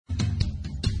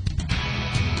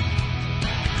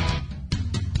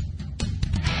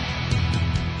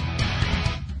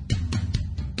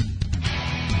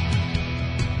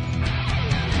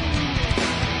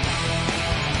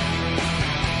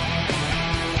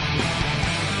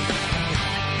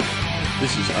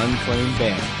This is Unclaimed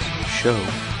Bands, show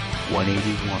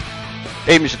 181.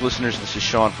 Hey, music listeners, this is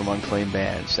Sean from Unclaimed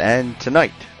Bands, and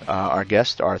tonight, our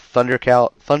guest, our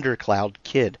Thundercloud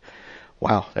Kid.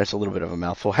 Wow, that's a little bit of a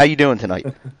mouthful. How you doing tonight?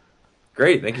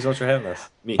 Great, thank you so much for having us.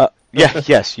 Me.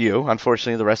 Yes, you.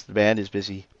 Unfortunately, the rest of the band is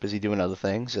busy doing other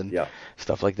things and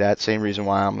stuff like that. Same reason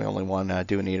why I'm the only one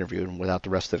doing the interview without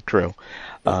the rest of the crew.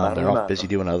 They're all busy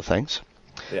doing other things.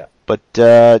 Yeah. But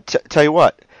tell you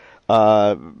what,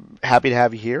 happy to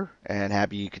have you here, and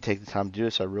happy you could take the time to do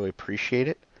this. I really appreciate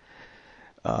it.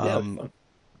 Fun.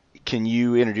 Can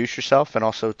you introduce yourself and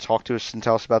also talk to us and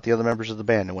tell us about the other members of the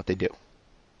band and what they do?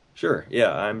 Sure,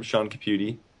 yeah, I'm Sean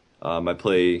Caputi. I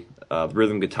play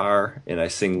rhythm guitar and I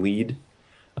sing lead.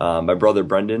 My brother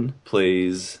Brendan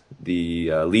plays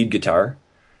the lead guitar,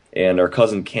 and our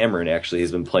cousin Cameron actually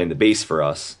has been playing the bass for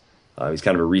us. He's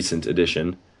kind of a recent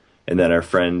addition. And then our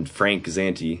friend Frank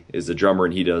Zanti is the drummer,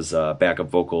 and he does backup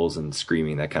vocals and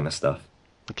screaming, that kind of stuff.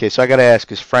 Okay, so I got to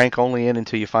ask, is Frank only in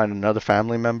until you find another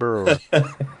family member? Or?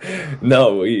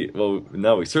 No, we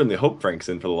certainly hope Frank's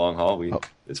in for the long haul.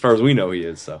 As far as we know, he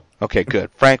is. So. Okay,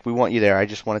 good. Frank, we want you there. I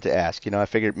just wanted to ask. I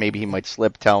figured maybe he might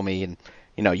slip, tell me, and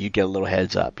you get a little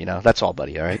heads up. That's all,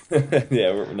 buddy. All right.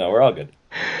 Yeah, we're all good.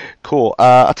 Cool.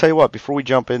 I'll tell you what. Before we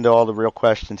jump into all the real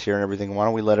questions here and everything, why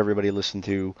don't we let everybody listen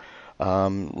to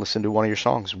one of your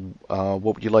songs? What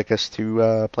would you like us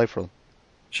to play for them?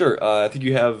 Sure. I think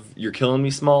you have You're Killing Me,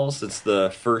 Smalls. It's the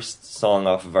first song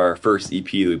off of our first EP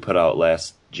that we put out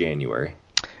last January.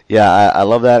 Yeah, I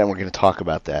love that, and we're going to talk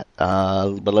about that.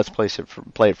 But let's play it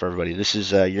for everybody. This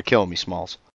is You're Killing Me,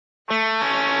 Smalls.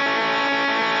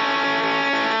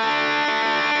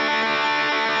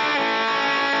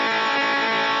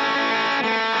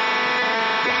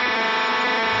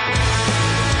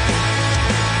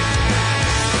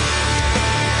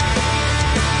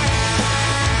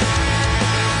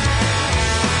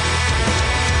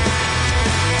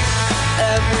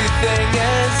 Everything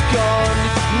is gone,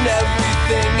 and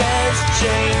everything has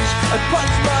changed. I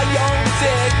punched my own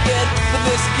ticket for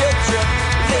this guilt trip.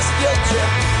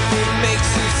 It makes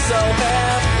you so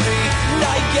happy, and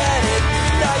I get it.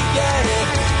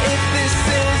 If this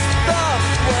is the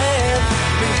plan,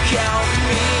 then count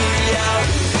me out.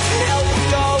 Hell with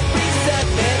your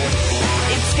resentment,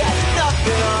 it's got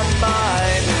nothing on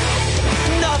mine.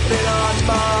 Tell me all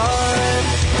about it.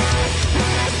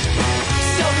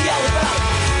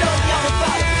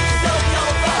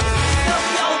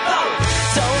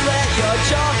 Don't let your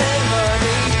jaw hang,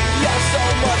 honey. You're so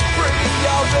much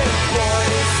prettier in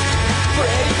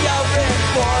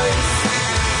voice.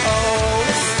 Oh,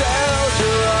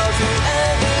 nostalgia, I'll do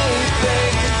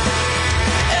anything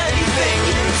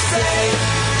you say.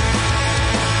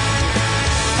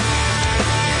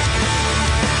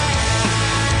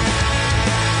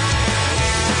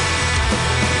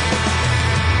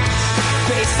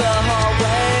 Pace the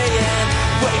hallway and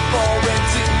wait for it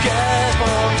to get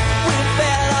home. We've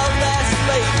had our last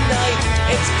late night.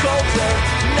 It's colder,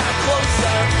 not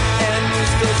closer, and you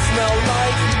still smell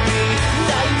like me.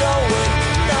 And I know it.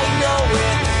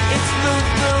 It's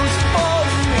lose for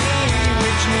me,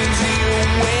 which means you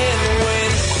win.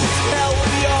 Hell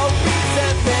with your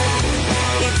resentment,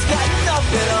 it's got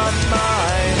nothing on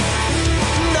mine.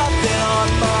 Tell me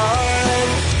all about it.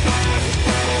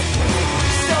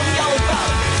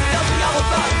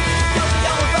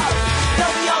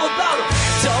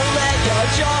 Don't let your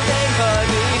jaw hang,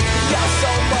 honey. You're so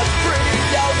much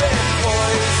prettier in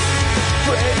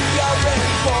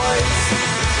voice.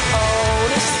 Oh,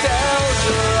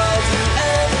 nostalgia, I'll do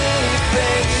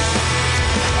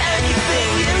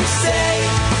anything you say.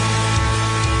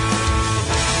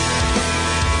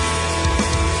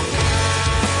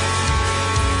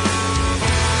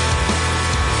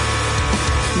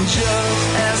 Just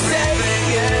as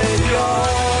saying you're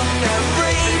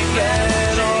everything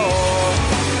at all.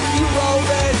 You've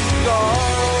already gone.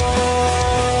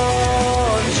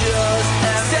 Just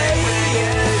as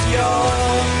saying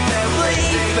you're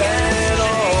everything at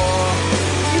all.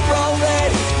 You've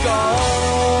already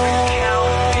gone.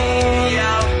 Count me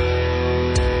out.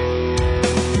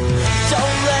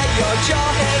 Don't let your jaw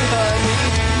hang, honey.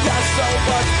 You're so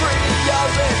much prettier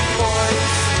in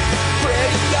voice.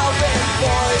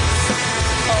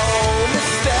 Oh,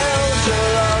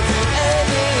 nostalgia.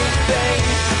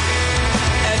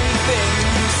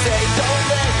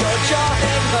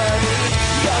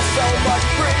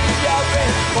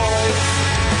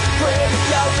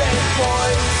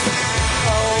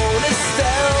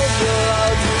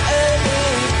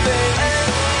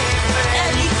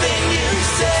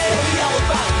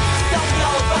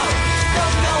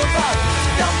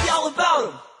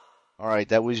 All right,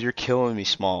 that was You're Killing Me,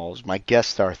 Smalls. My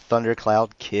guest star,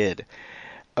 Thundercloud Kid.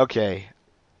 Okay,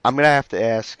 I'm going to have to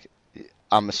ask,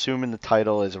 I'm assuming the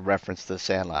title is a reference to The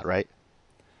Sandlot, right?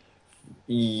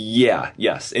 Yeah,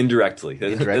 yes, indirectly.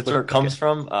 That's Indirectly? where it comes Okay.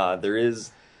 from. There is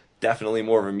definitely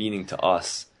more of a meaning to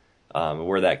us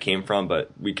where that came from, but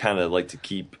we kind of like to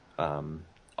keep all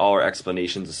our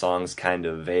explanations of songs kind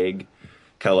of vague,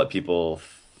 kind of let people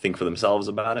think for themselves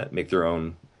about it, make their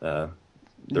own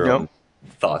No,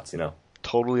 thoughts, you know.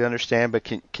 totally understand, but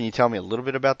can you tell me a little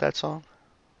bit about that song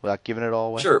without giving it all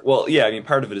away? Sure. Well, yeah, I mean,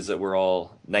 part of it is that we're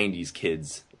all 90s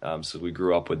kids, so we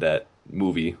grew up with that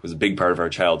movie. It was a big part of our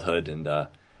childhood, and of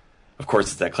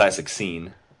course, it's that classic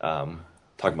scene talking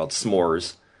about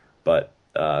s'mores, but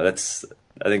I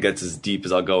think that's as deep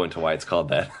as I'll go into why it's called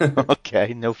that.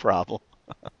 Okay, no problem.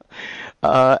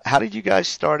 How did you guys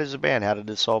start as a band? How did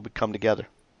this all come together?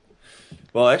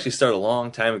 Well, I actually started a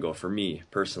long time ago for me,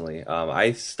 personally.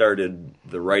 I started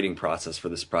the writing process for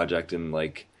this project in,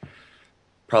 like,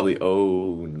 probably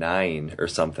 '09 or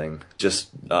something. Just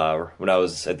when I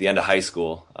was at the end of high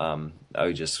school,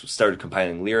 I just started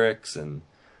compiling lyrics and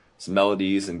some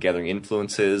melodies and gathering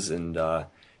influences, and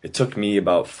it took me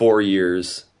about 4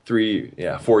 years,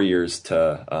 4 years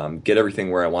to get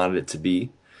everything where I wanted it to be.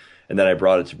 And then I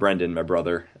brought it to Brendan, my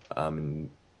brother,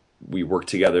 and we worked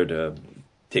together to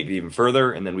take it even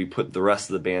further, and then we put the rest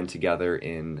of the band together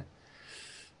in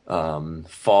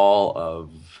fall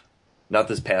of, not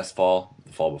this past fall,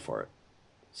 the fall before it.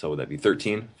 So would that be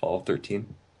 13? Fall of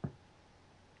 13?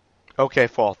 Okay,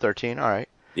 fall 13. All right.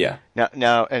 Yeah.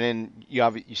 Now, and then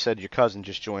you said your cousin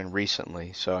just joined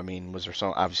recently. So I mean, was there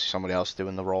obviously somebody else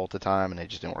doing the role at the time, and it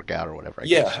just didn't work out or whatever? I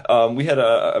guess. Yeah, we had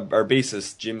our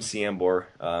bassist, Jim Ciambor.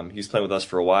 He was playing with us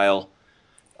for a while,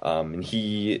 and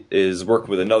he is working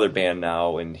with another band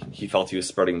now, and he felt he was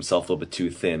spreading himself a little bit too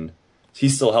thin.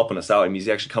 He's still helping us out, and he's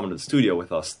actually coming to the studio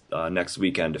with us next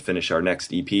weekend to finish our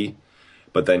next EP.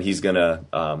 But then he's going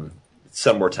to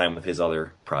spend more time with his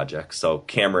other projects. So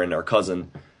Cameron, our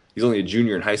cousin, he's only a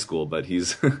junior in high school, but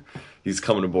he's he's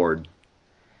coming aboard.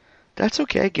 That's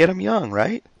okay. Get him young,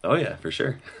 right? Oh, yeah, for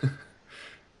sure.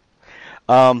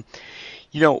 You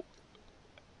know,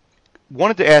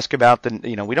 wanted to ask about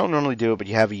we don't normally do it, but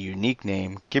you have a unique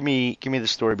name. Give me the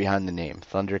story behind the name,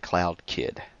 Thundercloud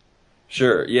Kid.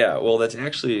 Sure, yeah. Well, that's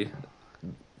actually,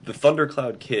 the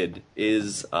Thundercloud Kid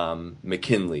is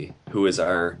McKinley, who is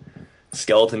our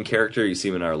skeleton character. You see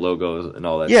him in our logo and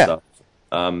all that stuff.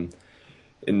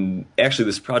 And actually,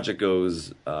 this project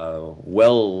goes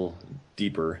well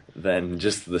deeper than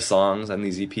just the songs on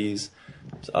these EPs.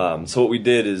 So what we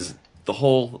did is the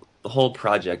whole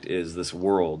project is this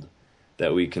world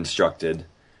that we constructed,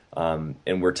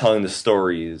 and we're telling the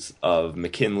stories of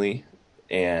McKinley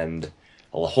and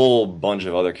a whole bunch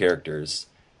of other characters,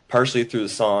 partially through the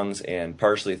songs and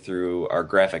partially through our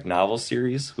graphic novel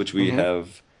series, which we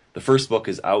have. The first book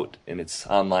is out, and it's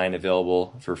online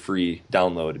available for free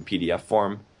download in PDF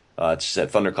form. It's just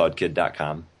at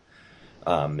thundercloudkid.com.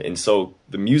 And so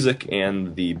the music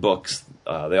and the books,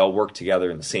 they all work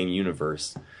together in the same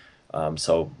universe.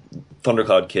 So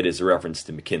Thundercloud Kid is a reference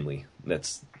to McKinley.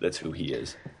 That's who he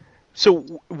is.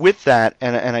 So with that,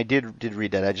 and I did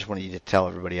read that. I just wanted you to tell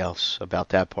everybody else about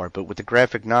that part. But with the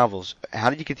graphic novels, how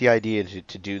did you get the idea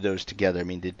to do those together? I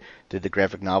mean, did the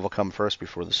graphic novel come first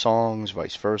before the songs,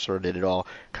 vice versa, or did it all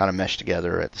kind of mesh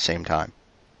together at the same time?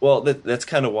 Well, that's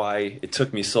kind of why it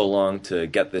took me so long to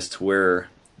get this to where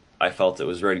I felt it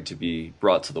was ready to be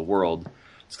brought to the world.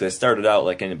 It's because I started out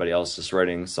like anybody else, just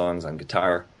writing songs on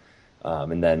guitar.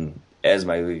 And then as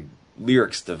my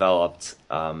lyrics developed,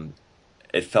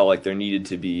 it felt like there needed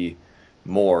to be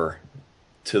more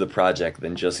to the project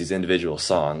than just these individual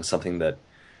songs, something that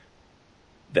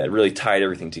really tied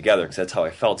everything together, because that's how I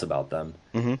felt about them.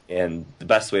 Mm-hmm. And the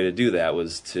best way to do that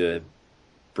was to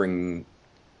bring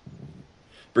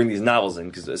these novels in,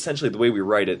 because essentially the way we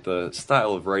write it, the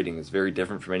style of writing is very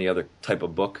different from any other type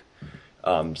of book.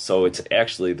 So it's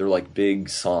actually, they're like big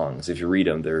songs. If you read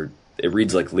them, it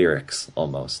reads like lyrics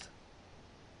almost.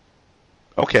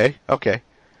 Okay.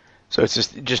 So it's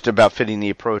just about fitting the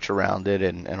approach around it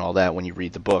and all that. When you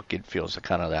read the book, it feels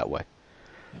kind of that way.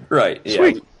 Right. Yeah.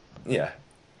 Sweet. Yeah.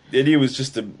 The idea was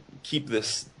just to keep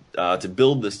this, to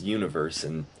build this universe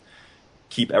and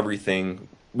keep everything.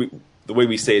 The way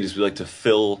we say it is we like to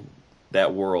fill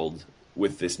that world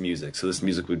with this music. So this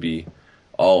music would be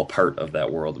all part of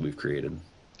that world that we've created.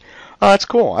 Oh, that's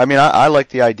cool. I mean, I like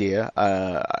the idea.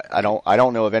 I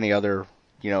don't know of any other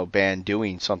band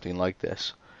doing something like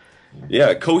this.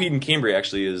 Yeah, Coheed and Cambria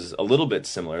actually is a little bit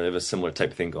similar. They have a similar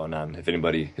type of thing going on, if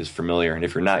anybody is familiar. And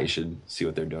if you're not, you should see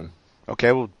what they're doing.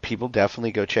 Okay, well, people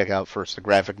definitely go check out first the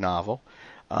graphic novel.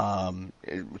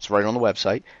 It's right on the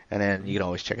website, and then you can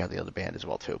always check out the other band as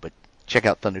well too. But check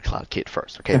out Thundercloud Kid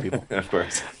first, okay, people? Of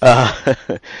course.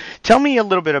 Tell me a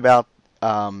little bit about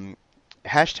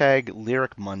hashtag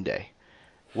Lyric Monday.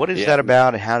 What is that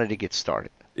about, and how did it get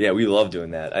started? Yeah, we love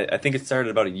doing that. I think it started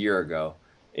about a year ago,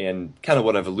 and kind of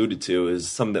what I've alluded to is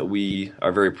something that we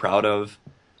are very proud of.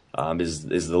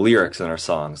 Is the lyrics in our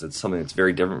songs. It's something that's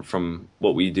very different from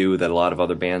what we do that a lot of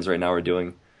other bands right now are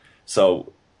doing.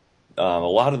 So a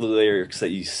lot of the lyrics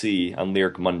that you see on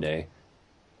Lyric Monday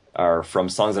are from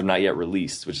songs that are not yet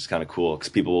released, which is kind of cool because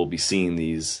people will be seeing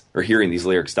these or hearing these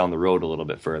lyrics down the road a little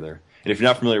bit further. And if you're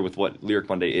not familiar with what Lyric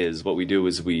Monday is, what we do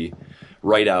is we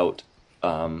write out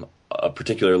a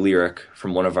particular lyric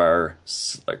from one of our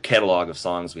catalog of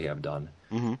songs we have done,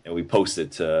 and we post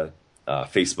it to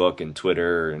Facebook and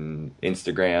Twitter and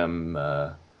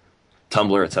Instagram,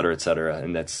 Tumblr, et cetera.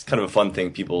 And that's kind of a fun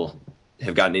thing people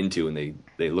have gotten into, and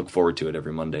they look forward to it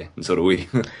every Monday, and so do we.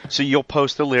 So you'll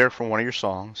post a lyric from one of your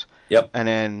songs. Yep. And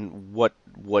then what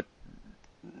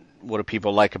do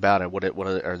people like about it? What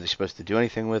are they supposed to do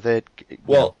anything with it?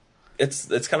 Well, it's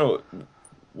kind of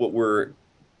what we're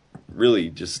really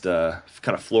just kind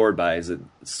of floored by is that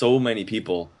so many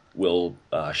people will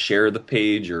share the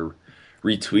page or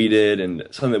retweet it, and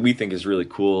something that we think is really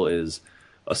cool is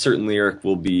a certain lyric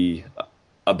will be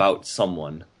about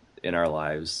someone in our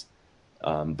lives,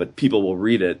 but people will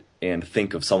read it and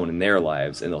think of someone in their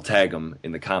lives, and they'll tag them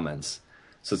in the comments.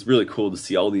 So it's really cool to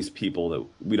see all these people that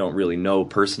we don't really know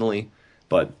personally,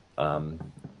 but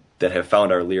that have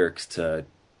found our lyrics to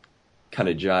kind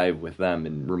of jive with them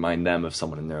and remind them of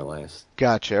someone in their lives.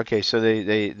 Gotcha. Okay, so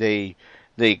they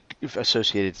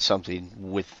associated something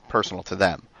with personal to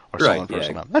them. Or someone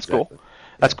personal. That's exactly. Cool.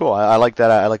 That's cool. I like that.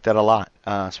 I like that a lot,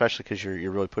 especially because you're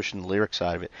really pushing the lyric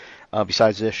side of it.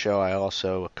 Besides this show, I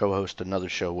also co-host another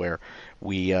show where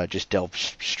we just delve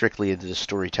strictly into the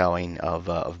storytelling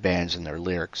of bands and their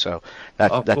lyrics. So that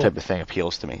cool. type of thing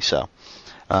appeals to me. So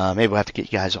maybe we'll have to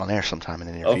get you guys on there sometime in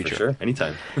the near future. For sure,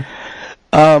 anytime.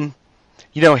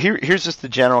 Here's just the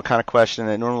general kind of question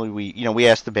that normally we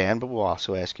ask the band, but we'll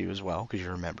also ask you as well because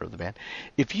you're a member of the band.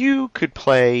 If you could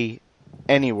play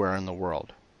anywhere in the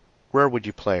world, where would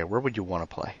you play? Where would you want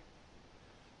to play?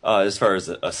 As far as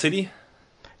a city?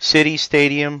 City,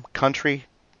 stadium, country,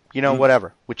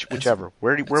 whatever. Whichever.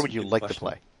 Where would you like to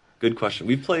play? Good question.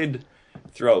 We've played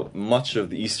throughout much of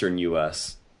the eastern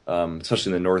U.S.,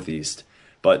 especially in the Northeast.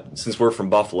 But since we're from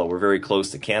Buffalo, we're very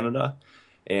close to Canada.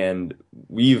 And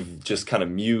we've just kind of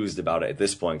mused about it at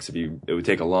this point because it would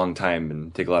take a long time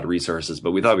and take a lot of resources.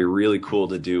 But we thought it would be really cool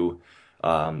to do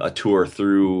a tour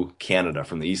through Canada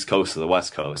from the East Coast to the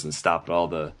West Coast and stop at all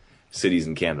the cities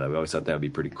in Canada. We always thought that would be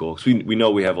pretty cool because we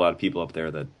know we have a lot of people up there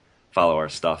that follow our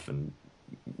stuff, and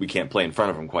we can't play in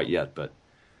front of them quite yet, but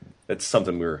that's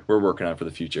something we're working on for the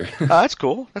future. That's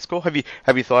cool. That's cool. Have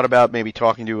you thought about maybe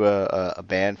talking to a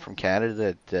band from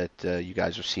Canada that you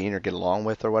guys have seen or get along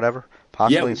with or whatever,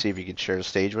 possibly, and see if you could share the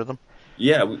stage with them?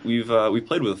 Yeah, we've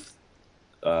played with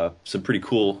some pretty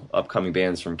cool upcoming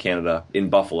bands from Canada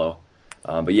in Buffalo.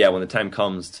 But yeah, when the time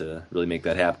comes to really make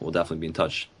that happen, we'll definitely be in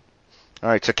touch. All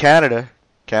right, so Canada,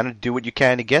 do what you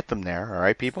can to get them there. All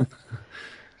right, people.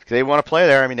 If they want to play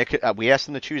there, I mean, we asked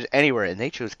them to choose anywhere, and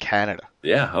they chose Canada.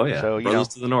 Yeah, oh yeah. So Brothers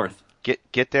to the north.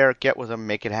 Get there, get with them,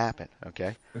 make it happen.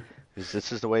 Okay, because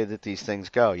this is the way that these things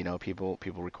go. People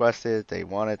request it, they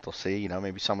want it, they'll see.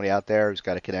 Maybe somebody out there who's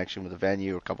got a connection with a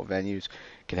venue or a couple venues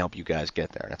can help you guys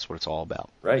get there. That's what it's all about.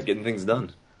 Right, getting things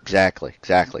done. Exactly.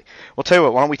 Well, tell you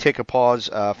what, why don't we take a pause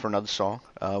for another song?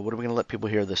 What are we going to let people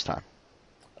hear this time?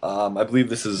 I believe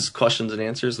this is Questions and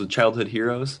Answers with Childhood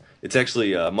Heroes. It's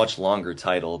actually a much longer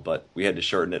title, but we had to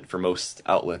shorten it for most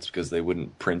outlets because they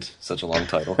wouldn't print such a long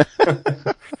title.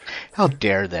 How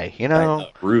dare they?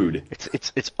 Rude.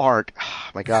 It's art. Oh,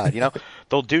 my God.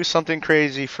 They'll do something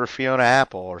crazy for Fiona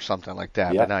Apple or something like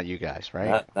that, but not you guys,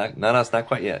 right? Not us, not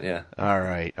quite yet. Yeah. All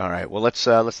right. Well, let's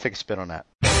take a spin on that.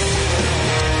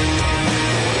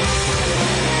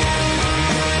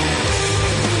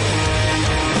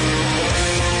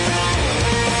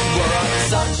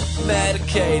 Such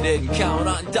medicated, count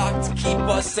on doc to keep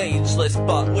us ageless,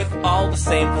 but with all the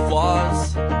same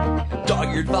flaws.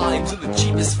 Dog-eared volumes of the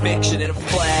cheapest fiction and a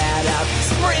flat-out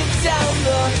sprint down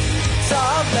the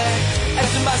tarmac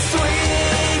after my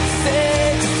sweet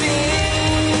 16.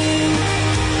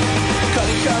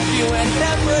 Cutting curfew and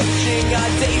hemorrhaging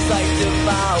on days like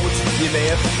devout. You may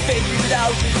have figured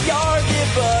out the jargon,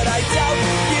 but I doubt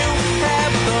you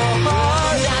have the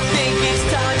heart. I think it's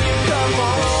time you come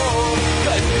home,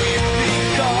 'cause we've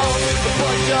become a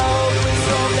bunch of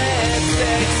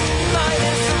romantics. My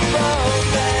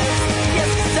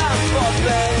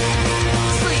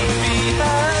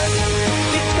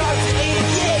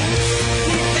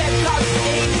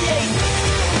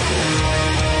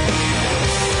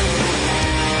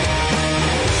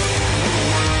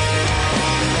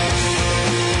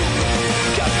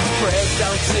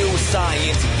to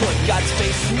science, put God's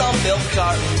face in the milk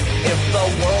carton. If the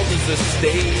world is a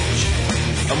stage,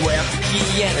 I'm where the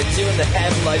piano tune the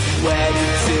headlights wedded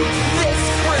to this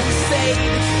crusade.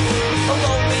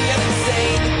 Lonely and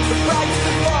insane, the price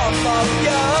of love of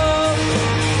you.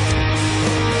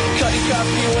 Cutting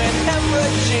curfew and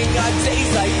hemorrhaging on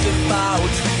days I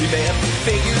devout. You may have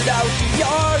figured out the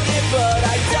argument, but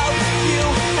I doubt you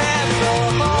have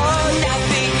the heart. I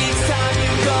think it's time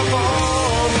you come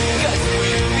home, 'cause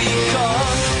we've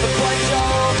become a bunch of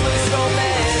hopeless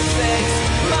romantics.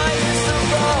 Minus the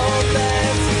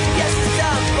romance, yes it's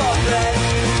time for bed.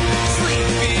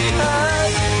 Sleepy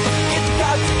head, get the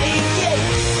cop to 88,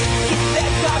 get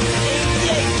that cop to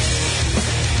 88.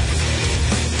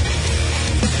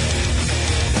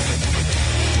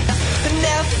 And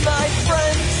if my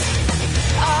friends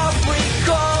are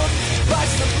recalled by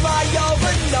supply of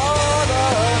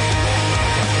another,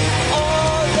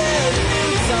 all in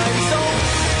new time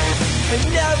zones, I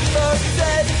never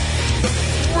said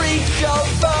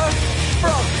recover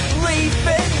from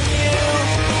leaving you,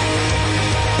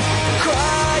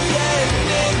 crying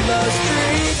in the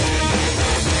street.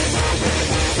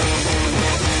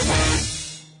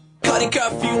 Cutting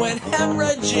curfew and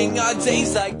hemorrhaging are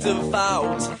days I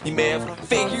devout. You may have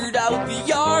figured out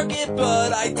the argument,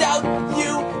 but I doubt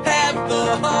you have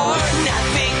the heart. And I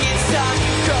think it's time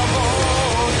you come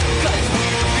home, 'cause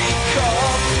we've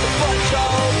become a bunch of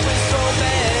hopeless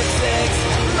romantics.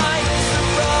 Minus the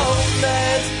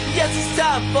romance, yes it's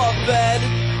time for bed.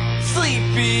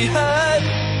 Sleepyhead,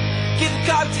 give the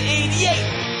cop to 88.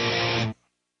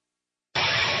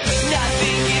 And I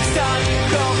think it's time you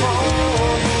come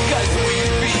home, 'cause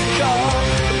we've become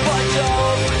a bunch of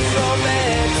hopeless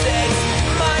romantics.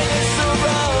 Minus the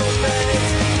romance,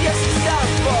 yes it's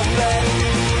time for bed.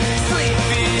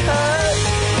 Sleepyhead,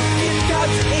 get the cop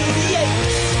to 88.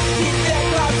 Get that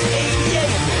cop to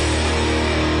 88.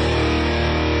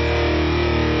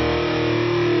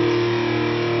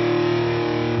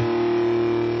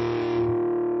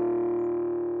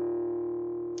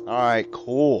 All right,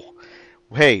 cool.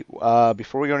 Hey,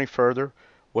 before we go any further,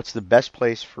 what's the best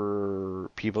place for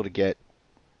people to get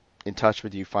in touch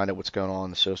with you, find out what's going on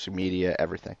the social media,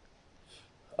 everything?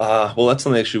 Well, that's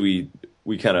something actually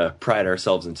we kind of pride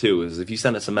ourselves in too, is if you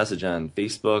send us a message on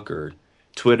Facebook or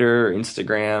Twitter or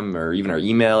Instagram or even our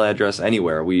email address,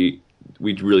 anywhere, we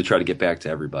really try to get back to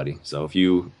everybody. So if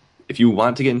you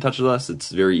want to get in touch with us,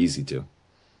 it's very easy to.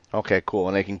 Okay, cool.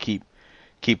 And they can keep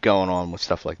going on with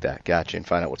stuff like that. Gotcha. And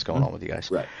find out what's going on with you guys.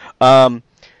 Right.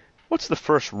 What's the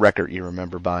first record you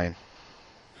remember buying?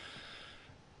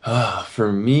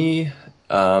 For me,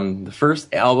 the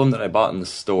first album that I bought in the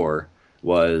store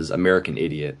was American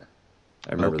Idiot.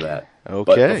 I remember that.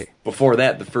 Okay. But before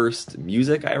that, the first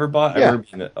music I ever bought, I remember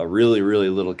being a really, really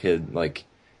little kid, like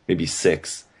maybe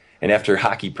 6. And after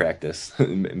hockey practice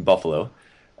in Buffalo,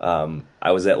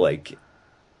 I was at like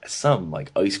some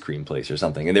like ice cream place or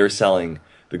something, and they were selling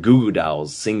the Goo Goo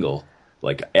Dolls single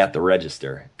like at the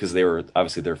register, because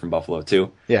they're from Buffalo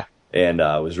too. Yeah. And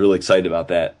I was really excited about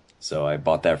that, so I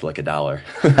bought that for like $1.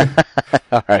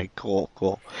 All right,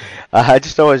 cool. I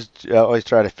just always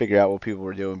try to figure out what people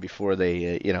were doing before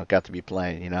they got to be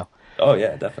playing. Oh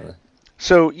yeah, definitely.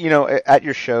 So at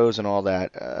your shows and all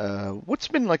that, what's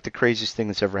been like the craziest thing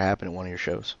that's ever happened at one of your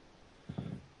shows?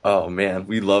 Oh man,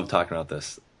 we love talking about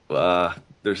this.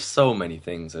 There's so many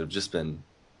things that have just been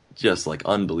like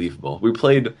unbelievable. We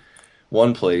played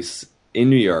one place in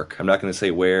New York. I'm not going to say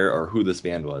where or who this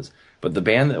band was, but the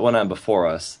band that went on before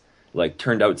us like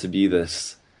turned out to be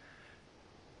this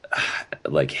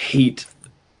like hate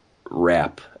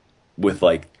rap with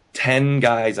like 10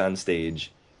 guys on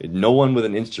stage, no one with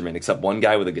an instrument except one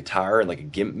guy with a guitar and like a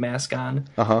gimp mask on.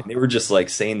 And they were just like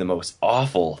saying the most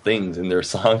awful things in their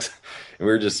songs, and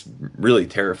we were just really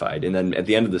terrified. And then at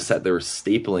the end of the set, they were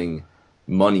stapling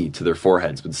money to their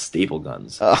foreheads with staple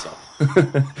guns. So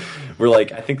we're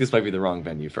like, I think this might be the wrong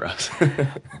venue for us.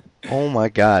 Oh my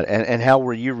God. And how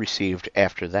were you received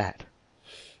after that?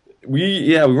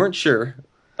 We weren't sure.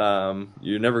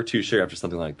 You're never too sure after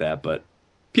something like that, but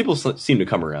people seem to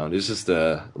come around. It's just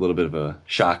a little bit of a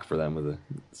shock for them with a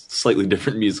slightly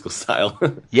different musical style.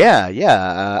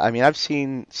 Yeah. I mean, I've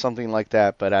seen something like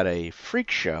that, but at a freak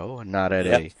show, not at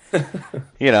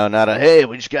not a, hey,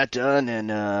 we just got done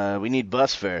and we need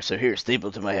bus fare, so here,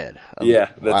 staple to my head.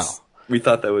 Wow. We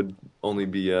thought that would only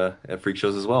be at freak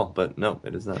shows as well, but no,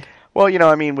 it is not. Well,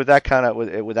 I mean, with that kind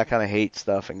of hate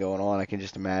stuff and going on, I can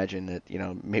just imagine that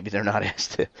maybe they're not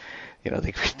asked to.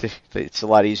 It's a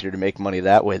lot easier to make money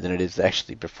that way than it is to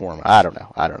actually perform. I don't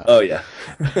know. Oh yeah.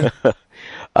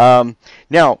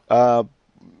 Now,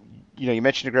 you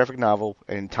mentioned a graphic novel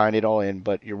and tying it all in,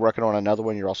 but you're working on another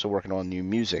one. You're also working on new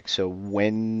music. So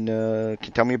when can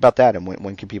you tell me about that, and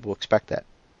when can people expect that?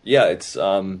 Yeah, it's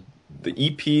the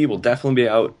EP will definitely be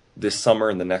out this summer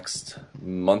in the next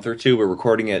month or two. We're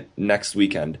recording it next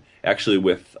weekend, actually,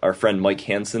 with our friend Mike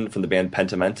Hansen from the band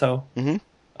Pentimento.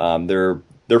 Mm-hmm.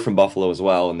 They're from Buffalo as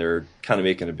well, and they're kind of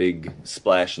making a big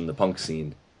splash in the punk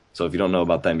scene. So if you don't know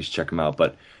about them, you should check them out.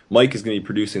 But Mike is going to be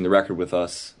producing the record with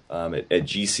us at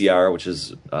GCR, which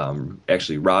is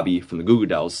actually Robbie from the Goo Goo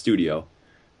Dolls studio.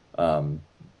 But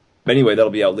anyway,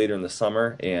 that'll be out later in the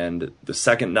summer, and the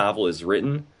second novel is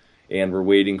written, and we're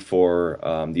waiting for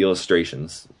the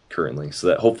illustrations currently. So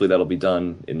that hopefully that'll be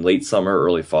done in late summer,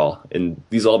 early fall. And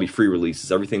these will all be free releases.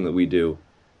 Everything that we do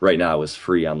right now is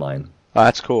free online. Oh,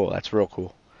 that's cool. That's real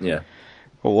cool. Yeah.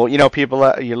 Well,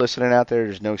 people, you're listening out there,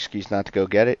 there's no excuse not to go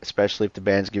get it, especially if the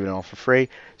band's giving it all for free.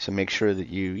 So make sure that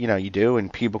you do,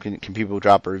 and people can people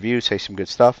drop a review, say some good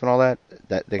stuff and all that.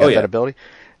 That they got that ability.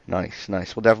 Nice.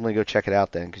 Well, definitely go check it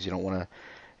out then, because you don't want to.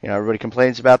 Everybody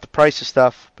complains about the price of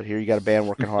stuff, but here you got a band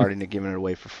working hard and they're giving it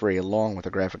away for free, along with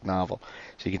a graphic novel,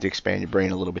 so you get to expand your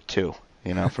brain a little bit too.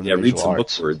 From the read some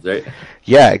arts. book words, right?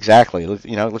 Yeah, exactly.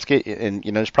 Let's get, and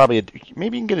there's probably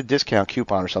maybe you can get a discount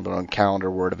coupon or something on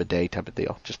calendar word of a day type of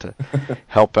deal, just to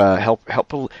helping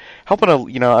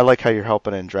I like how you're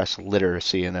helping address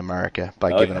literacy in America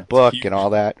by giving a book and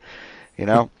all that.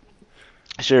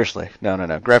 Seriously,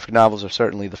 no. Graphic novels are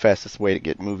certainly the fastest way to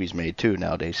get movies made too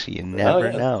nowadays. So you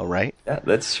never know, right? Yeah,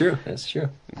 that's true.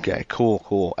 Okay,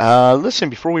 cool. Listen,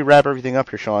 before we wrap everything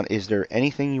up here, Sean, is there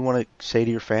anything you want to say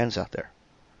to your fans out there?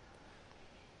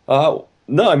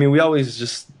 No, I mean, we always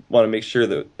just want to make sure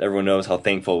that everyone knows how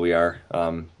thankful we are.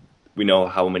 We know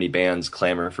how many bands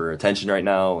clamor for attention right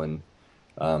now, and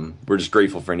we're just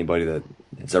grateful for anybody that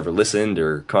has ever listened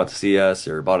or come out to see us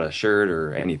or bought a shirt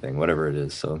or anything, whatever it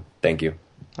is. So thank you.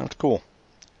 That's cool.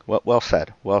 Well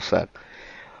said. Well,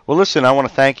 listen, I want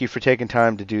to thank you for taking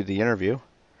time to do the interview.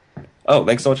 Oh,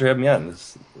 thanks so much for having me on.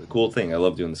 It's a cool thing. I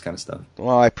love doing this kind of stuff.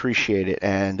 Well, I appreciate it,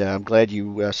 and I'm glad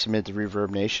you submitted to Reverb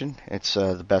Nation. It's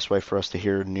the best way for us to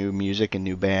hear new music and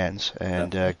new bands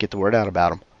and get the word out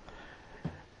about them.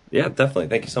 Yeah, definitely.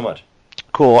 Thank you so much.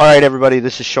 Cool. All right, everybody.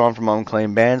 This is Sean from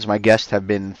Unclaimed Bands. My guests have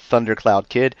been Thundercloud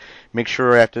Kid. Make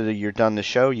sure after you're done the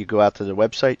show, you go out to the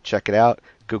website, check it out,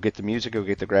 go get the music, go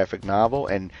get the graphic novel,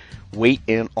 and wait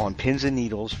in on pins and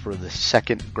needles for the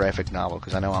second graphic novel,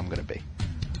 because I know I'm going to be.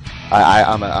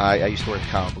 I used to work at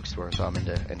a comic book store, so I'm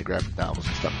into graphic novels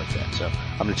and stuff like that. So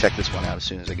I'm going to check this one out as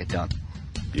soon as I get done.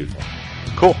 Beautiful.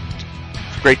 Cool.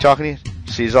 Great talking to you.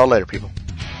 See you all later, people.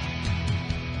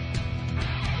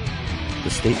 The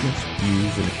statements,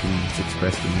 views, and opinions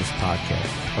expressed in this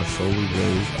podcast are solely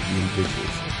those of the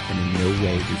individuals and in no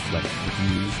way reflect the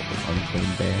views of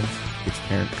Unclaimed Bands, its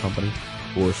parent company,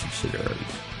 or subsidiaries.